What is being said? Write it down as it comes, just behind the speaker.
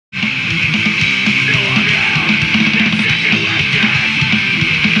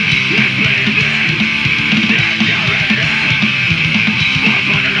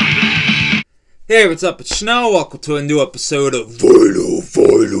Hey, what's up? It's Snow. Welcome to a new episode of Vinyl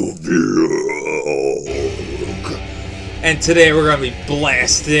Vlog. And today we're going to be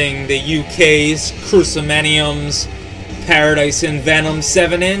blasting the UK's Crucimenium's Paradise in Venom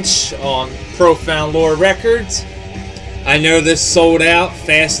 7-inch on Profound Lore Records. I know this sold out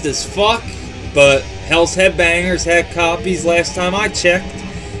fast as fuck, but Hell's Headbangers had copies last time I checked.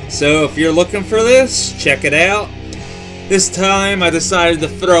 So if you're looking for this, check it out. This time I decided to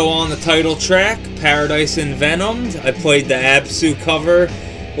throw on the title track, Paradise Envenomed. I played the Absu cover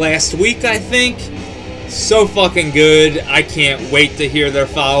last week, I think. So fucking good. I can't wait to hear their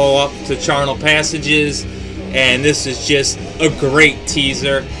follow-up to Charnel Passages. And this is just a great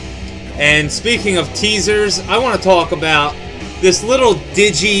teaser. And speaking of teasers, I want to talk about this little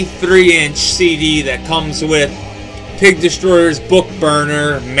Digi 3-inch CD that comes with Pig Destroyer's Book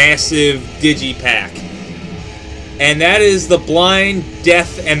Burner Massive Digipack. And that is the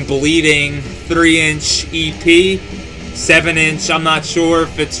Blind.Deaf.And.Bleeding 3-inch EP. 7-inch, I'm not sure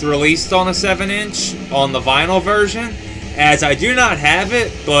if it's released on a 7-inch on the vinyl version, as I do not have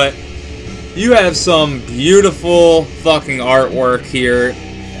it, but you have some beautiful fucking artwork here.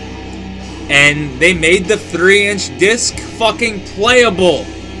 And they made the 3-inch disc fucking playable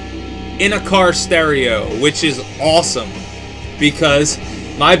in a car stereo, which is awesome, because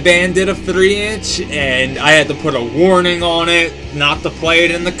my band did a 3-inch, and I had to put a warning on it not to play it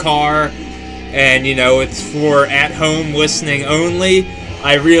in the car, and you know, it's for at-home listening only.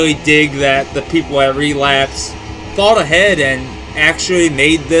 I really dig that the people at Relapse thought ahead and actually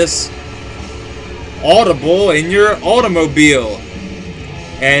made this audible in your automobile,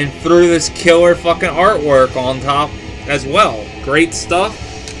 and threw this killer fucking artwork on top as well. Great stuff,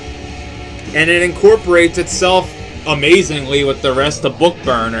 and it incorporates itself amazingly with the rest of Book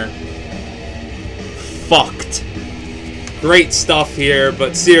Burner. Fucked. Great stuff here,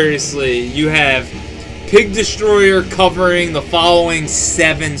 but seriously, you have Pig Destroyer covering the following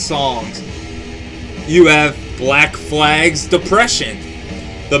 7 songs. You have Black Flag's Depression,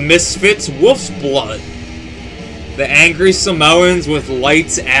 the Misfits' Wolfsblood, the Angry Samoans with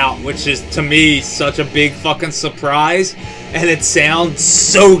Lights Out, which is to me such a big fucking surprise, and it sounds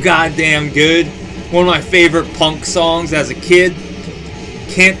so goddamn good. One of my favorite punk songs as a kid.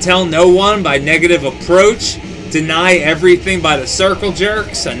 Can't Tell No One by Negative Approach. Deny Everything by the Circle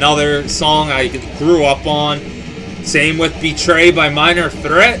Jerks, another song I grew up on. Same with Betray by Minor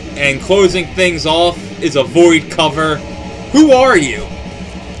Threat. And closing things off is a Void cover, Who Are You?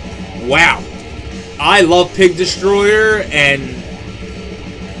 Wow. I love Pig Destroyer, and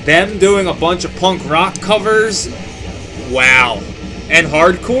them doing a bunch of punk rock covers, wow. And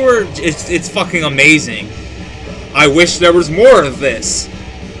hardcore, it's fucking amazing. I wish there was more of this.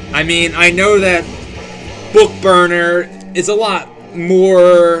 I mean, I know that Book Burner is a lot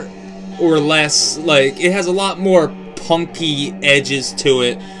more or less, like, it has a lot more punky edges to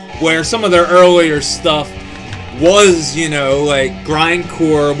it, where some of their earlier stuff was, you know, like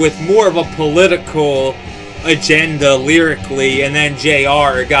grindcore with more of a political agenda lyrically, and then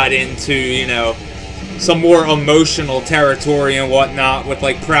J.R. got into, you know, some more emotional territory and whatnot with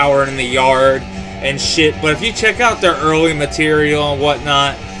like Prowler In The Yard and shit. But if you check out their early material and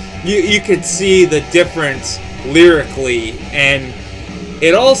whatnot, you could see the difference lyrically, and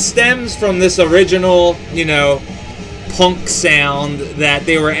it all stems from this original, you know, punk sound that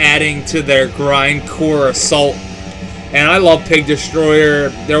they were adding to their grindcore assault. And I love Pig Destroyer.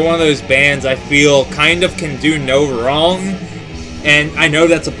 They're one of those bands I feel kind of can do no wrong, and I know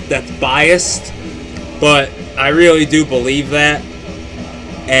that's biased, but I really do believe that.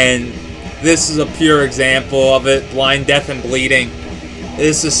 And this is a pure example of it. Blind.Deaf.And.Bleeding.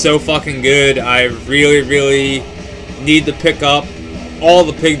 This is so fucking good. I really, really need to pick up all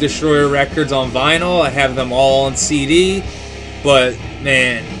the Pig Destroyer records on vinyl. I have them all on CD. But,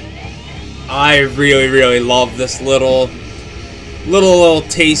 man, I really, really love this little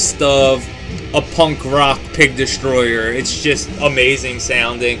taste of a punk rock Pig Destroyer. It's just amazing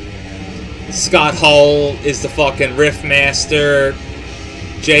sounding. Scott Hull is the fucking riff master.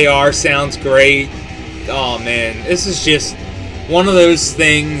 J.R. sounds great. Oh man, this is just one of those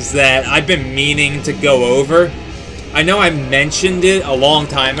things that I've been meaning to go over. I know I mentioned it a long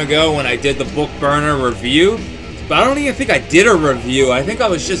time ago when I did the Book Burner review, but I don't even think I did a review. I think I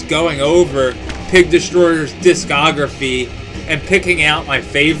was just going over Pig Destroyer's discography and picking out my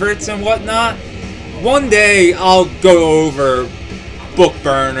favorites and whatnot. One day I'll go over Book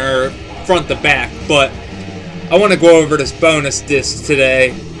Burner front to back, but I want to go over this bonus disc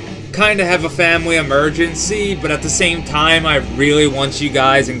today. Kind of have a family emergency, but at the same time I really want you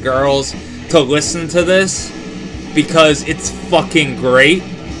guys and girls to listen to this, because it's fucking great.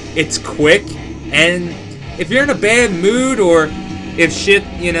 It's quick, And if you're in a bad mood, or if shit,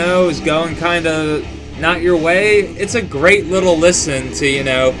 you know, is going kind of not your way, it's a great little listen to, you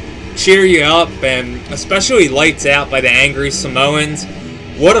know, cheer you up. And especially Lights Out by the Angry Samoans.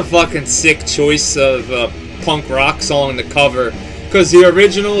 What a fucking sick choice of a punk rock song to cover, because the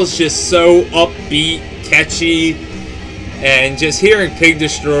original is just so upbeat, catchy, and just hearing Pig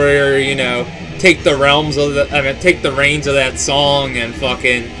Destroyer, you know, take the reins of that song and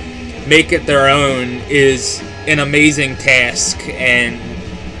fucking make it their own is an amazing task. And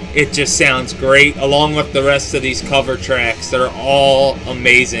it just sounds great, along with the rest of these cover tracks. They're all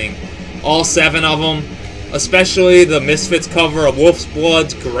amazing. All 7 of them. Especially the Misfits cover of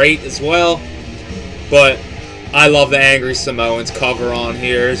Wolfsblood's great as well. But I love the Angry Samoans cover on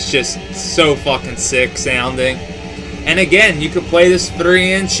here. It's just so fucking sick sounding. And again, you could play this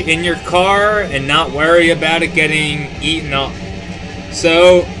 3-inch in your car and not worry about it getting eaten up.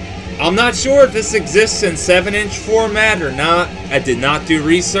 So, I'm not sure if this exists in 7-inch format or not. I did not do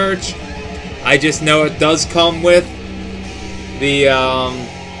research. I just know it does come with the,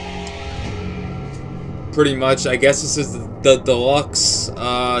 pretty much, I guess this is the deluxe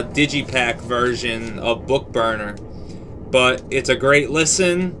digipack version of Book Burner. But it's a great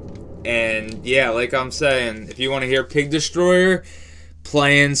listen. And yeah, like I'm saying, if you want to hear Pig Destroyer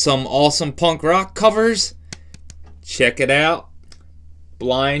playing some awesome punk rock covers, check it out.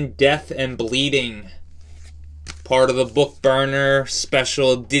 Blind, Deaf, and Bleeding. Part of the Book Burner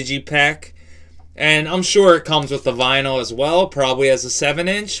special digipack. And I'm sure it comes with the vinyl as well, probably as a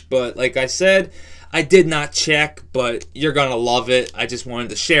 7-inch. But like I said, I did not check, but you're going to love it. I just wanted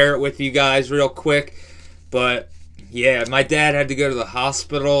to share it with you guys real quick. But yeah, my dad had to go to the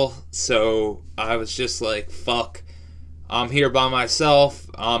hospital, so I was just like, fuck. I'm here by myself.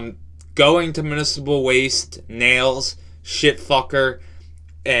 I'm going to Municipal Waste, Nails, Shitfucker,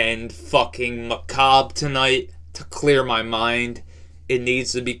 and fucking Macabre tonight to clear my mind. It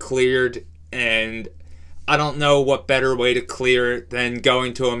needs to be cleared, and I don't know what better way to clear it than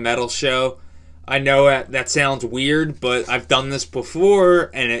going to a metal show. I know that sounds weird, but I've done this before,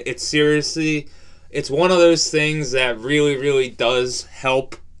 and it's seriously, it's one of those things that really, really does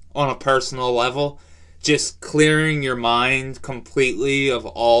help on a personal level. Just clearing your mind completely of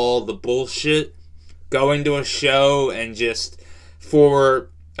all the bullshit. Going to a show and just for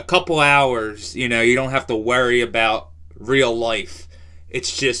a couple hours, you know, you don't have to worry about real life.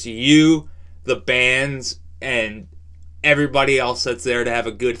 It's just you, the bands, and everybody else that's there to have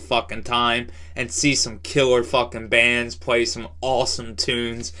a good fucking time and see some killer fucking bands play some awesome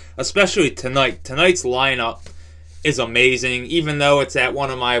tunes. Especially tonight. Tonight's lineup is amazing. Even though it's at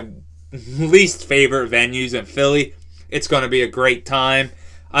one of my least favorite venues in Philly, it's going to be a great time.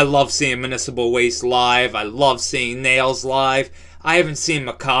 I love seeing Municipal Waste live. I love seeing Nails live. I haven't seen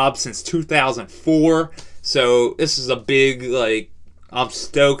Macabre since 2004. So this is a big, like, I'm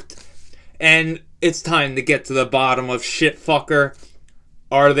stoked. And it's time to get to the bottom of Shitfucker.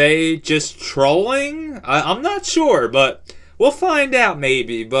 Are they just trolling? I'm not sure, but we'll find out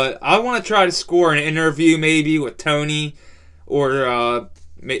maybe. But I want to try to score an interview maybe with Tony. Or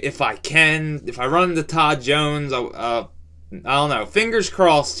if I can, if I run into Todd Jones, I don't know. Fingers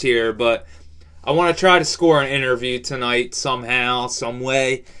crossed here, but I want to try to score an interview tonight somehow, some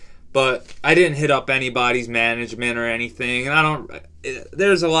way. But I didn't hit up anybody's management or anything. And I don't...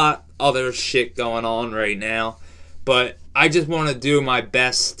 There's a lot other shit going on right now. But I just want to do my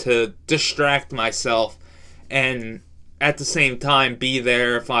best to distract myself. And at the same time be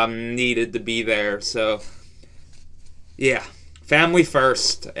there if I'm needed to be there. So, yeah. Family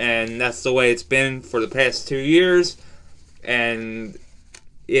first. And that's the way it's been for the past 2 years. And,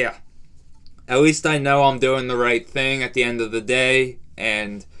 yeah. At least I know I'm doing the right thing at the end of the day.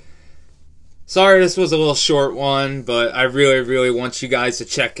 And sorry this was a little short one, but I really, really want you guys to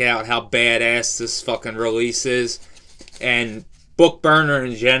check out how badass this fucking release is. And Book Burner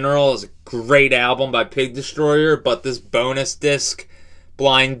in general is a great album by Pig Destroyer, but this bonus disc,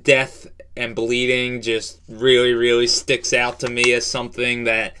 Blind, Deaf, and Bleeding, just really, really sticks out to me as something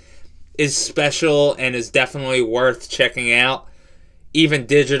that is special and is definitely worth checking out. Even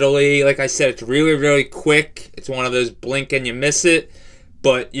digitally, like I said, it's really, really quick. It's one of those blink and you miss it.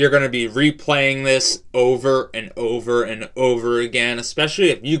 But you're going to be replaying this over and over and over again. Especially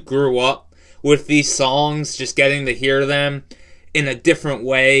if you grew up with these songs, just getting to hear them in a different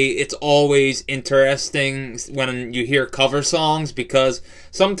way. It's always interesting when you hear cover songs because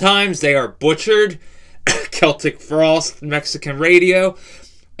sometimes they are butchered. Celtic Frost, Mexican Radio.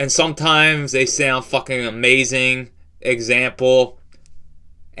 And sometimes they sound fucking amazing. Example,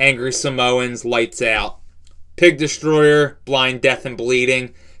 Angry Samoans, Lights Out. Pig Destroyer, Blind, Deaf, and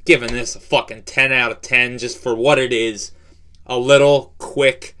Bleeding. giving this a fucking 10 out of 10 just for what it is. A little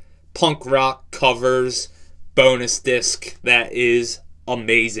quick punk rock covers bonus disc that is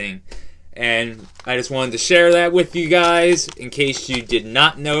amazing. And I just wanted to share that with you guys in case you did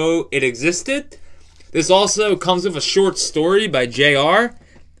not know it existed. This also comes with a short story by J.R,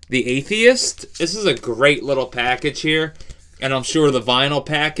 the Atheist. This is a great little package here, and I'm sure the vinyl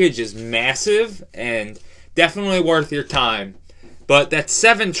package is massive and definitely worth your time. But that's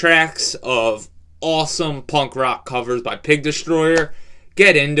 7 tracks of awesome punk rock covers by Pig Destroyer.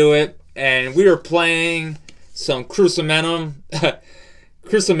 Get into it. And we are playing some Crucimenium,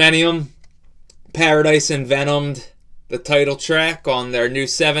 Paradise Envenomed, the title track on their new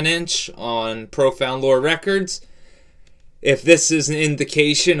 7-inch on Profound Lore Records. If this is an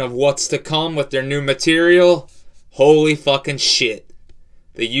indication of what's to come with their new material, holy fucking shit.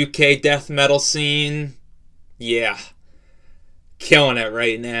 The UK death metal scene, yeah, killing it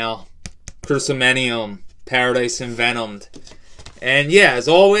right now. Crucimenium, Paradise Envenomed. And yeah, as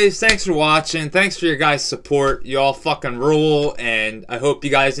always, thanks for watching. Thanks for your guys' support. You all fucking rule. And I hope you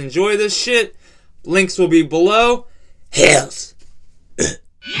guys enjoy this shit. Links will be below. Hells.